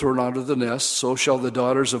bird thrown out of the nest, so shall the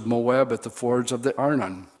daughters of Moab at the fords of the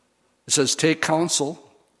Arnon. It says, take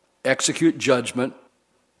counsel, execute judgment,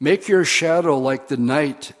 make your shadow like the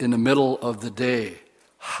night in the middle of the day.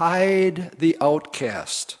 Hide the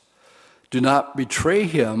outcast. Do not betray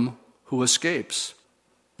him who escapes.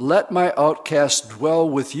 Let my outcast dwell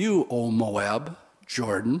with you, O Moab,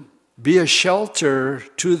 Jordan. Be a shelter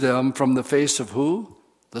to them from the face of who?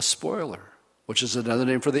 The spoiler, which is another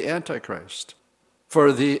name for the Antichrist.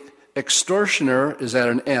 For the extortioner is at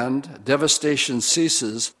an end, devastation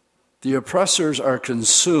ceases, the oppressors are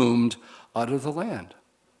consumed out of the land.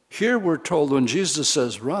 Here we're told when Jesus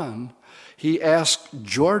says run, he asked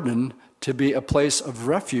Jordan to be a place of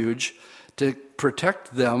refuge to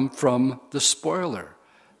protect them from the spoiler,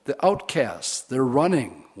 the outcasts. They're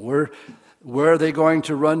running. Where are they going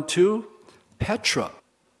to run to? Petra.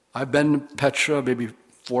 I've been to Petra maybe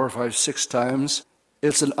 4 or 5, 6 times.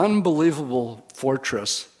 It's an unbelievable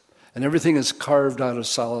fortress, and everything is carved out of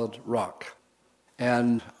solid rock.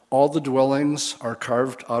 And all the dwellings are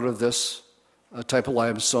carved out of this type of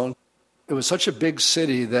limestone. It was such a big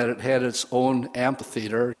city that it had its own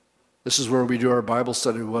amphitheater. This is where we do our Bible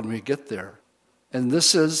study when we get there. And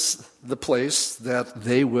this is the place that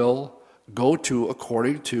they will go to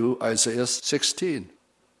according to Isaiah 16.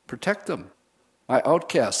 Protect them. My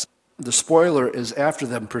outcasts. The spoiler is after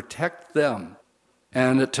them. Protect them.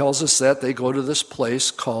 And it tells us that they go to this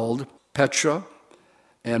place called Petra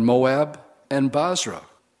and Moab and Basra.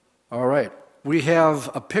 All right. We have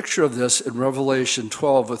a picture of this in Revelation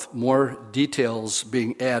 12 with more details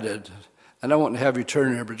being added. And I won't have you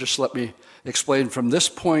turn here, but just let me explain from this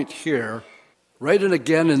point here, right and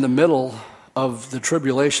again in the middle of the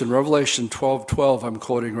tribulation, Revelation 12:12 I'm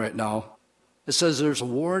quoting right now. It says there's a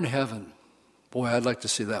war in heaven. Boy, I'd like to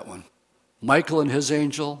see that one. Michael and his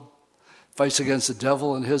angel fights against the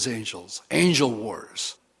devil and his angels. Angel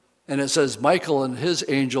wars. And it says Michael and his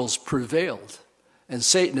angels prevailed, and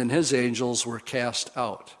Satan and his angels were cast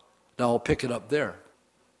out. Now I'll pick it up there.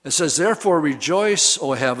 It says, therefore rejoice,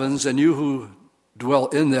 O heavens, and you who dwell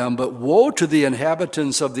in them, but woe to the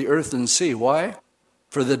inhabitants of the earth and sea. Why?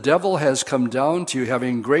 For the devil has come down to you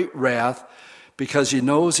having great wrath, because he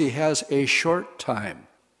knows he has a short time.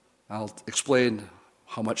 I'll explain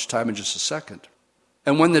how much time in just a second.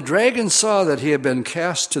 And when the dragon saw that he had been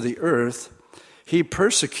cast to the earth, he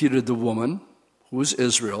persecuted the woman, who is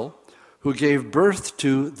Israel, who gave birth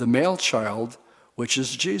to the male child, which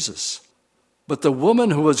is Jesus. But the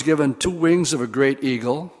woman who was given 2 wings of a great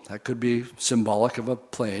eagle, that could be symbolic of a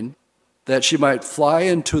plane, that she might fly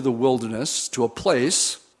into the wilderness to a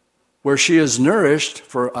place where she is nourished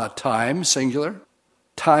for a time, singular,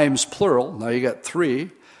 times plural, now you got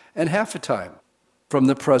 3, and half a time from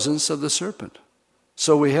the presence of the serpent.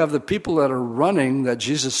 So we have the people that are running that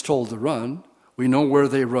Jesus told to run. We know where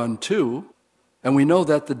they run to, and we know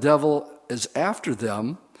that the devil is after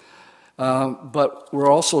them. But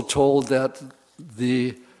we're also told that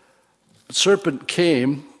the serpent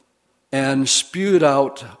came and spewed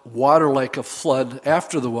out water like a flood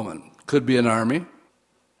after the woman. Could be an army,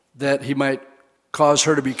 that he might cause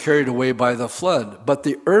her to be carried away by the flood. But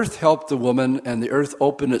the earth helped the woman, and the earth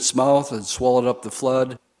opened its mouth and swallowed up the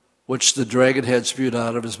flood, which the dragon had spewed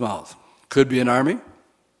out of his mouth. Could be an army,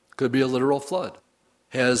 could be a literal flood.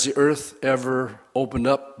 Has the earth ever opened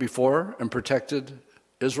up before and protected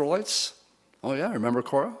Israelites? Oh yeah, remember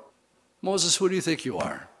Korah? Moses, who do you think you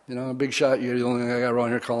are? You know, a big shot, you're the only guy around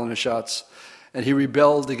here calling the shots. And he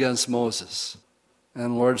rebelled against Moses.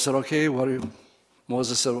 And the Lord said, okay,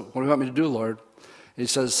 Moses said, what do you want me to do, Lord? He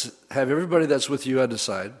says, have everybody that's with you on this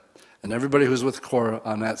side, and everybody who's with Korah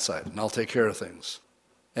on that side, and I'll take care of things.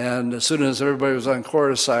 And as soon as everybody was on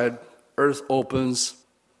Korah's side, earth opens,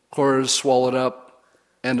 Korah is swallowed up,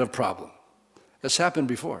 end of problem. It's happened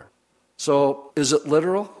before. So is it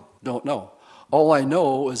literal? Don't know. All I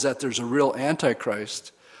know is that there's a real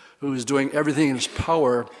Antichrist who is doing everything in his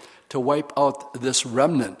power to wipe out this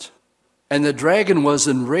remnant. And the dragon was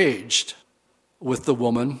enraged with the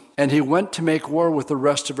woman, and he went to make war with the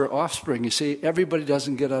rest of her offspring. You see, everybody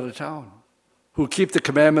doesn't get out of town who keep the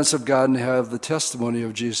commandments of God and have the testimony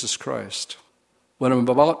of Jesus Christ. What I'm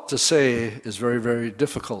about to say is very, very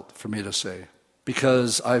difficult for me to say,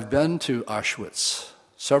 because I've been to Auschwitz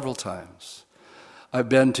several times. I've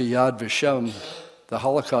been to Yad Vashem, the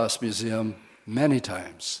Holocaust Museum, many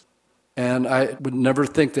times. And I would never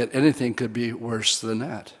think that anything could be worse than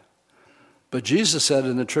that. But Jesus said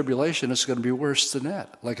in the tribulation it's going to be worse than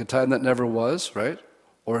that, like a time that never was, right?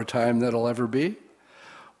 Or a time that'll ever be.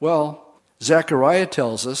 Well, Zechariah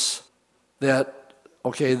tells us that,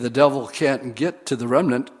 okay, the devil can't get to the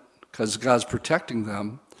remnant because God's protecting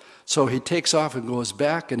them. So he takes off and goes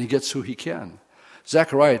back and he gets who he can.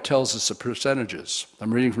 Zechariah tells us the percentages.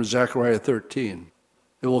 I'm reading from Zechariah 13.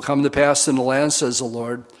 It will come to pass in the land, says the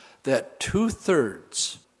Lord, that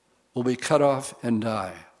 2/3 will be cut off and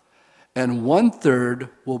die, and 1/3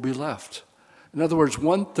 will be left. In other words,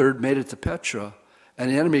 1/3 made it to Petra,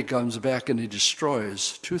 and the enemy comes back and he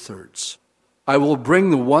destroys 2/3. I will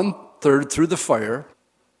bring the 1/3 through the fire.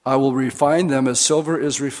 I will refine them as silver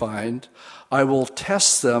is refined. I will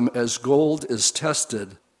test them as gold is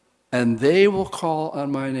tested, and they will call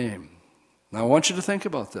on my name. Now I want you to think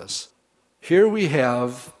about this. Here we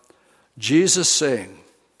have Jesus saying,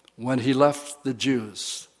 when he left the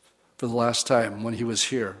Jews for the last time, when he was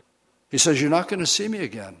here, he says, you're not going to see me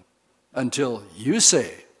again until you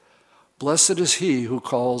say, blessed is he who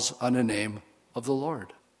calls on the name of the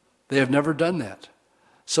Lord. They have never done that.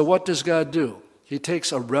 So what does God do? He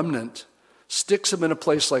takes a remnant, sticks them in a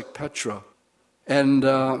place like Petra, and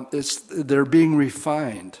they're being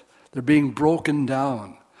refined. They're being broken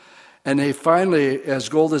down. And they finally, as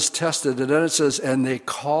gold is tested, and then it says, and they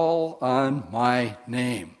call on my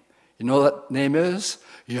name. You know what that name is?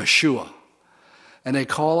 Yeshua. And they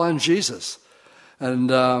call on Jesus.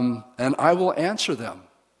 And I will answer them.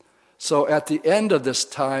 So at the end of this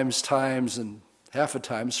times, and half a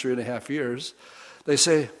times, 3.5 years, they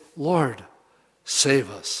say, Lord, save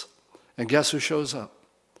us. And guess who shows up?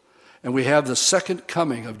 And we have the second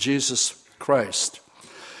coming of Jesus Christ.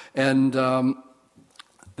 And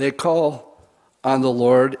they call on the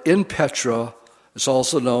Lord in Petra. It's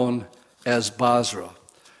also known as Basra.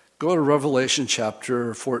 Go to Revelation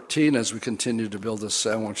chapter 14 as we continue to build this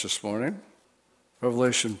sandwich this morning.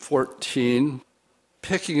 Revelation 14,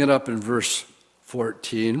 picking it up in verse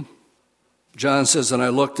 14. John says, and I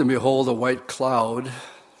looked, and behold, a white cloud,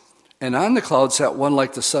 and on the cloud sat one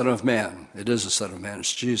like the Son of Man. It is the Son of Man,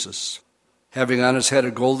 it's Jesus, having on his head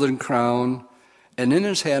a golden crown, and in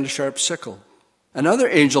his hand a sharp sickle. Another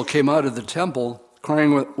angel came out of the temple,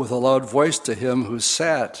 crying with a loud voice to him who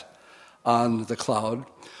sat on the cloud,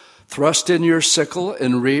 thrust in your sickle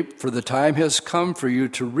and reap, for the time has come for you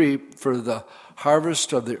to reap, for the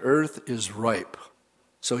harvest of the earth is ripe.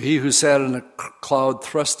 So he who sat on the cloud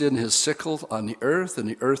thrust in his sickle on the earth, and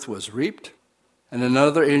the earth was reaped. And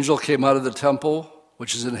another angel came out of the temple,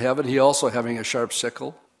 which is in heaven, he also having a sharp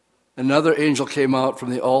sickle. Another angel came out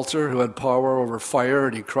from the altar who had power over fire,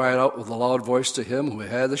 and he cried out with a loud voice to him who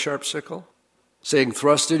had the sharp sickle, saying,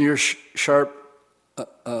 thrust in your sharp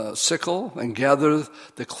sickle and gather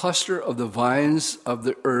the cluster of the vines of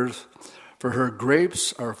the earth, for her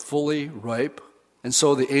grapes are fully ripe. And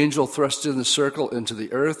so the angel thrust in the circle into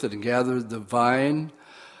the earth and gathered the vine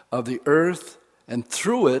of the earth and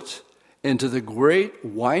threw it into the great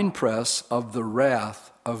winepress of the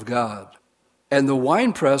wrath of God. And the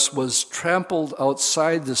winepress was trampled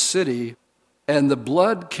outside the city, and the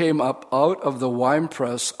blood came up out of the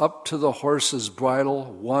winepress up to the horse's bridle,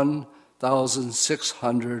 one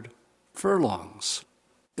 1,600 furlongs.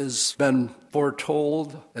 Has been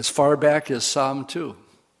foretold as far back as Psalm 2.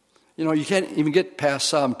 You know, you can't even get past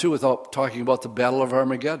Psalm 2 without talking about the Battle of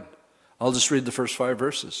Armageddon. I'll just read the first 5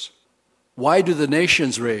 verses. Why do the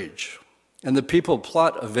nations rage, and the people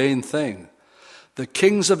plot a vain thing? The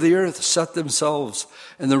kings of the earth set themselves,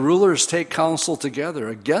 and the rulers take counsel together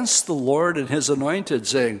against the Lord and his anointed,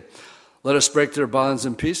 saying, let us break their bonds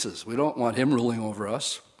in pieces. We don't want him ruling over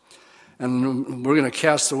us. And we're going to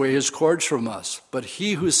cast away his cords from us. But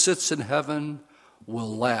he who sits in heaven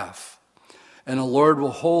will laugh, and the Lord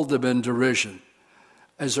will hold them in derision.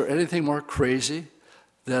 Is there anything more crazy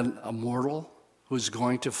than a mortal who's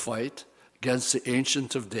going to fight against the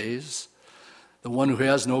Ancient of Days, the one who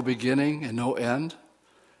has no beginning and no end?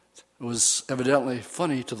 It was evidently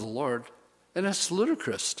funny to the Lord, and it's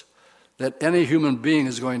ludicrous that any human being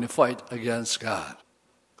is going to fight against God.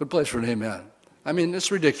 Good place for an amen. I mean,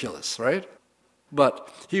 it's ridiculous, right?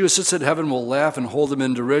 But he who sits in heaven will laugh and hold them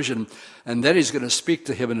in derision, and then he's going to speak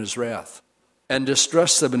to him in his wrath and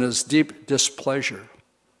distress them in his deep displeasure.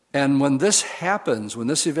 And when this happens, when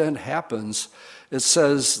this event happens, it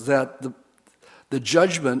says that the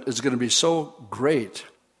judgment is going to be so great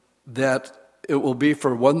that it will be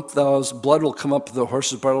for 1,000, blood will come up to the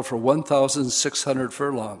horse's bridle for 1,600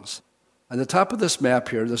 furlongs. On the top of this map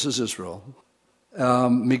here, this is Israel,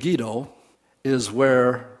 Megiddo is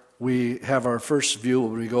where we have our first view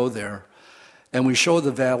when we go there, and we show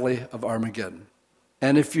the valley of Armageddon.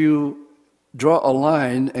 And if you draw a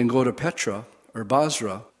line and go to Petra or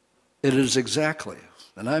Basra, it is exactly,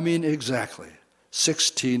 and I mean exactly,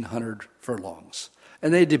 1,600 furlongs.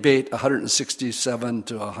 And they debate 167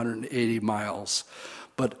 to 180 miles,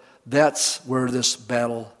 but that's where this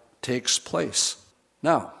battle takes place.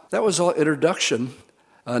 Now, that was all introduction.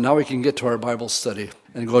 Now we can get to our Bible study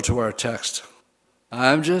and go to our text.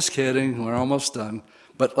 I'm just kidding. We're almost done.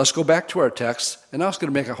 But let's go back to our text, and now it's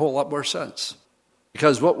going to make a whole lot more sense.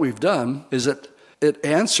 Because what we've done is that it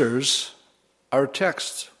answers our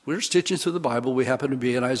text. We're just teaching through the Bible. We happen to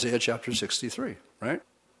be in Isaiah chapter 63, right?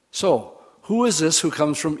 So, who is this who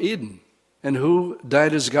comes from Eden? And who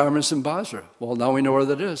dyed his garments in Basra? Well, now we know where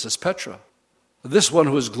that is. It's Petra. This one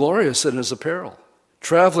who is glorious in his apparel,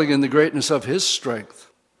 traveling in the greatness of his strength.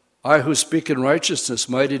 I who speak in righteousness,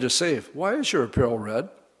 mighty to save. Why is your apparel red,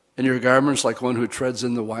 and your garments like one who treads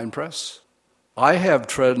in the winepress? I have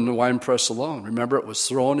tread in the winepress alone. Remember, it was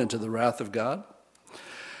thrown into the wrath of God.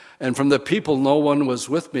 And from the people no one was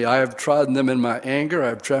with me. I have trodden them in my anger. I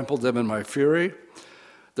have trampled them in my fury.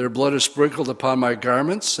 Their blood is sprinkled upon my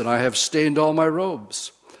garments, and I have stained all my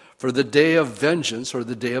robes. For the day of vengeance, or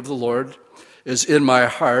the day of the Lord, is in my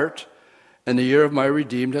heart, and the year of my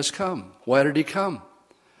redeemed has come. Why did he come?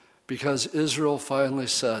 Because Israel finally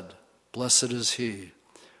said, blessed is he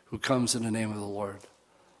who comes in the name of the Lord.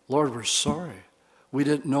 Lord, we're sorry. We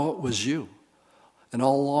didn't know it was you. And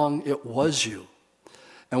all along it was you.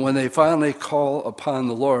 And when they finally call upon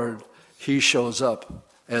the Lord, he shows up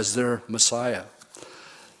as their Messiah.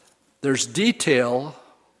 There's detail.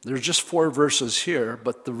 There's just 4 verses here,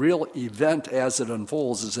 but the real event as it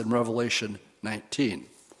unfolds is in Revelation 19.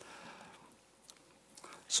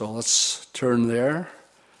 So let's turn there,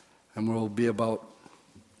 and we'll be about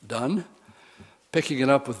done. Picking it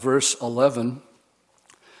up with verse 11.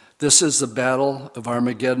 This is the battle of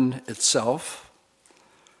Armageddon itself.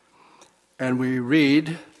 And we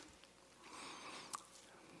read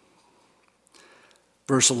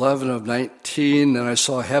verse 11 of 19, and I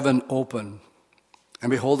saw heaven open, and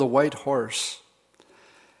behold, a white horse.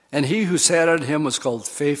 And he who sat on him was called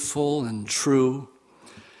Faithful and True,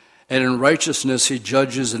 and in righteousness he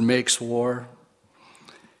judges and makes war.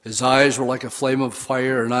 His eyes were like a flame of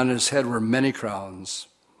fire, and on his head were many crowns.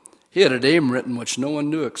 He had a name written which no one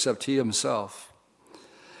knew except he himself.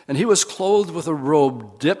 And he was clothed with a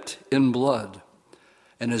robe dipped in blood,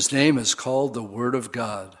 and his name is called the Word of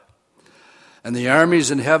God. And the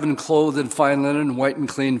armies in heaven, clothed in fine linen, white and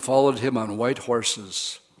clean, followed him on white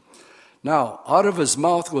horses. Now, out of his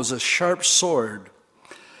mouth was a sharp sword,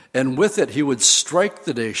 and with it he would strike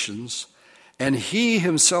the nations, and he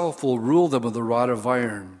himself will rule them with a rod of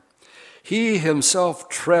iron. He himself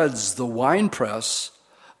treads the winepress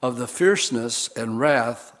of the fierceness and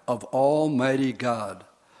wrath of Almighty God.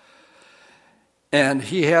 And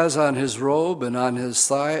he has on his robe and on his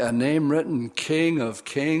thigh a name written, King of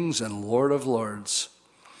Kings and Lord of Lords.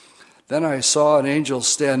 Then I saw an angel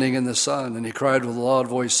standing in the sun, and he cried with a loud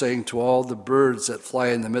voice, saying to all the birds that fly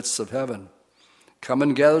in the midst of heaven, come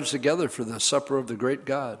and gather together for the supper of the great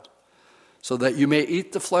God, so that you may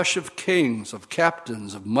eat the flesh of kings, of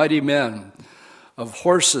captains, of mighty men, of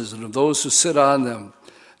horses, and of those who sit on them,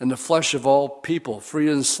 and the flesh of all people, free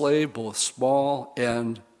and slave, both small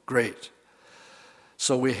and great.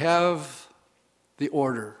 So we have the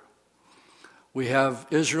order. We have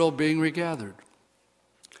Israel being regathered.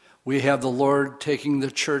 We have the Lord taking the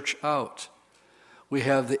church out. We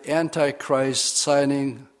have the Antichrist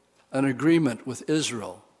signing an agreement with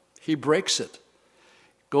Israel. He breaks it,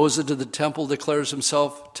 goes into the temple, declares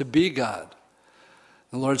himself to be God.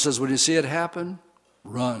 The Lord says, when you see it happen,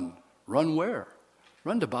 run. Run where?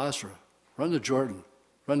 Run to Basra. Run to Jordan.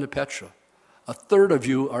 Run to Petra. A third of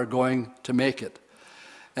you are going to make it.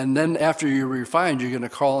 And then after you're refined, you're going to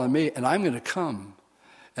call on me, and I'm going to come,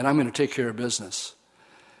 and I'm going to take care of business.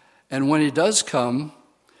 And when he does come,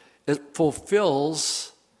 it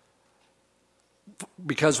fulfills,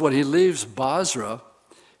 because when he leaves Basra,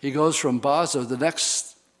 he goes from Basra, the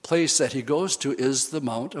next place that he goes to is the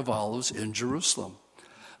Mount of Olives in Jerusalem.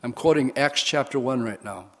 I'm quoting Acts chapter 1 right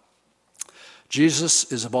now. Jesus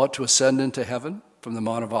is about to ascend into heaven from the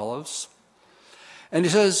Mount of Olives. And he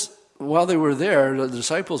says, while they were there, the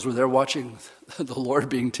disciples were there watching the Lord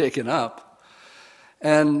being taken up.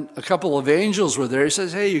 And a couple of angels were there. He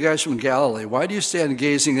says, hey, you guys from Galilee, why do you stand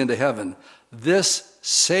gazing into heaven? This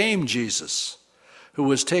same Jesus who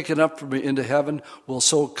was taken up from into heaven will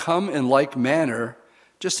so come in like manner,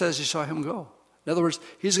 just as you saw him go. In other words,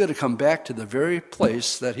 he's going to come back to the very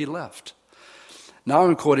place that he left. Now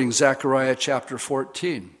I'm quoting Zechariah chapter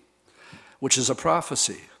 14, which is a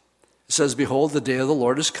prophecy. It says, behold, the day of the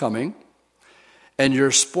Lord is coming, and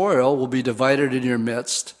your spoil will be divided in your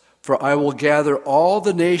midst, for I will gather all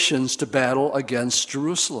the nations to battle against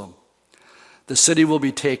Jerusalem. The city will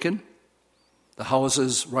be taken, the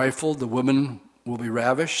houses rifled, the women will be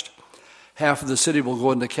ravished. Half of the city will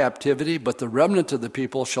go into captivity, but the remnant of the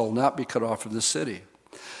people shall not be cut off from the city.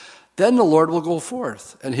 Then the Lord will go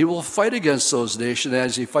forth, and he will fight against those nations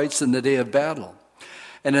as he fights in the day of battle.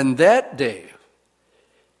 And in that day,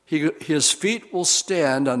 his feet will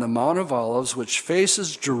stand on the Mount of Olives, which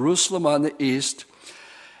faces Jerusalem on the east,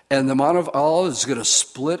 and the Mount of Olives is going to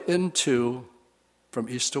split in two from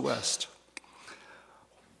east to west.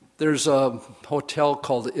 There's a hotel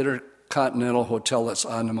called the Intercontinental Hotel that's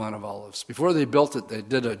on the Mount of Olives. Before they built it, they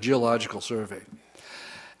did a geological survey,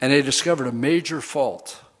 and they discovered a major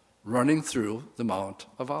fault running through the Mount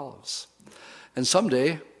of Olives. And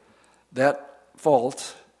someday, that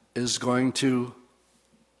fault is going to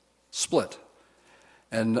split.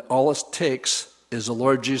 And all it takes is the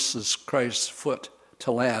Lord Jesus Christ's foot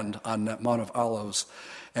to land on that Mount of Olives.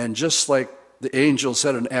 And just like the angel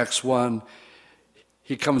said in Acts 1,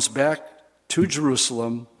 he comes back to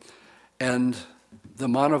Jerusalem, and the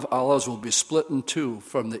Mount of Olives will be split in two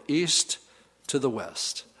from the east to the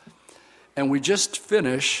west. And we just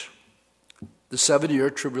finished the 7-year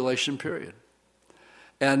tribulation period.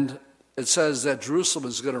 And it says that Jerusalem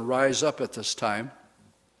is going to rise up at this time.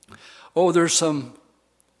 Oh, there's some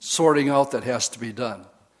sorting out that has to be done,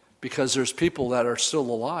 because there's people that are still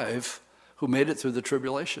alive who made it through the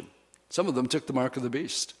tribulation. Some of them took the mark of the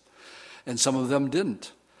beast, and some of them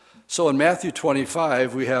didn't. So in Matthew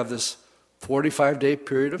 25, we have this 45-day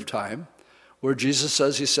period of time where Jesus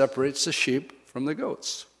says he separates the sheep from the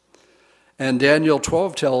goats. And Daniel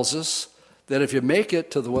 12 tells us that if you make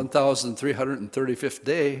it to the 1,335th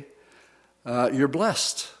day, you're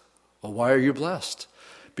blessed. Well, why are you blessed?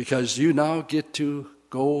 Because you now get to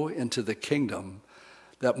go into the kingdom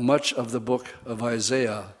that much of the book of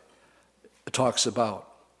Isaiah talks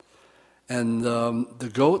about. And the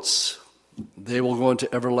goats, they will go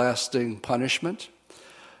into everlasting punishment.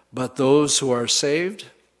 But those who are saved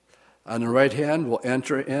on the right hand will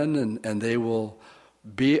enter in, and they will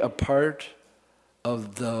be a part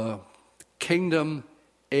of the kingdom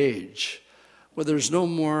age, where there's no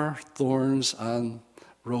more thorns on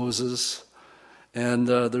roses, and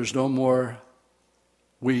there's no more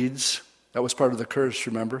weeds. That was part of the curse,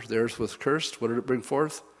 remember? The earth was cursed. What did it bring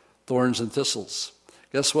forth? Thorns and thistles.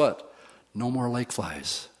 Guess what? No more lake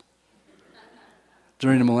flies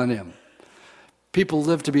during the millennium. People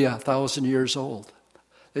live to be 1,000 years old.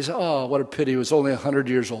 They say, oh, what a pity, he was only 100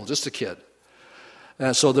 years old, just a kid.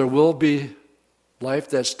 And so there will be life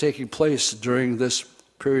that's taking place during this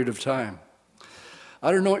period of time.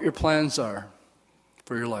 I don't know what your plans are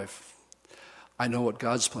for your life. I know what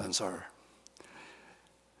God's plans are.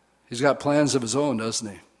 He's got plans of his own, doesn't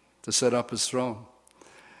he, to set up his throne.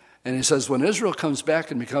 And he says, when Israel comes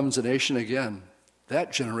back and becomes a nation again,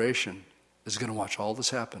 that generation is going to watch all this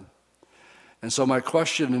happen. And so my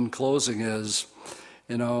question in closing is,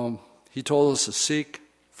 he told us to seek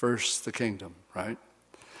first the kingdom, right?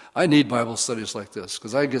 I need Bible studies like this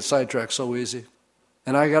because I get sidetracked so easy.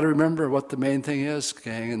 And I got to remember what the main thing is,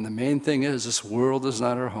 gang. And the main thing is this world is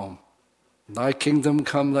not our home. Thy kingdom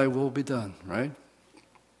come, thy will be done, right?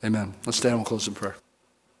 Amen. Let's stand and we'll close in prayer.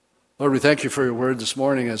 Lord, we thank you for your word this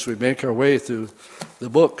morning as we make our way through the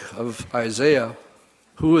book of Isaiah.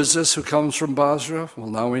 Who is this who comes from Basra? Well,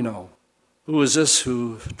 now we know. Who is this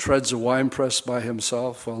who treads a winepress by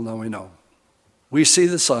himself? Well, now we know. We see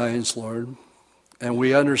the signs, Lord, and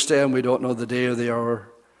we understand we don't know the day or the hour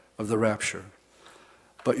of the rapture.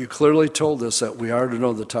 But you clearly told us that we are to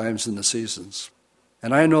know the times and the seasons.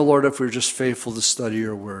 And I know, Lord, if we're just faithful to study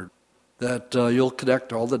your word, that you'll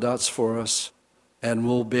connect all the dots for us, and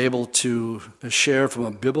we'll be able to share from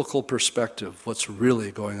a biblical perspective what's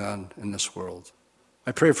really going on in this world.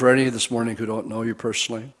 I pray for any this morning who don't know you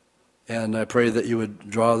personally, and I pray that you would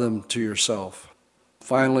draw them to yourself.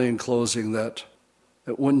 Finally, in closing, that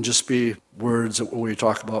it wouldn't just be words that when we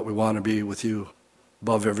talk about we want to be with you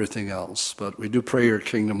above everything else, but we do pray your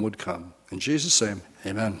kingdom would come. In Jesus' name,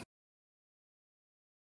 amen.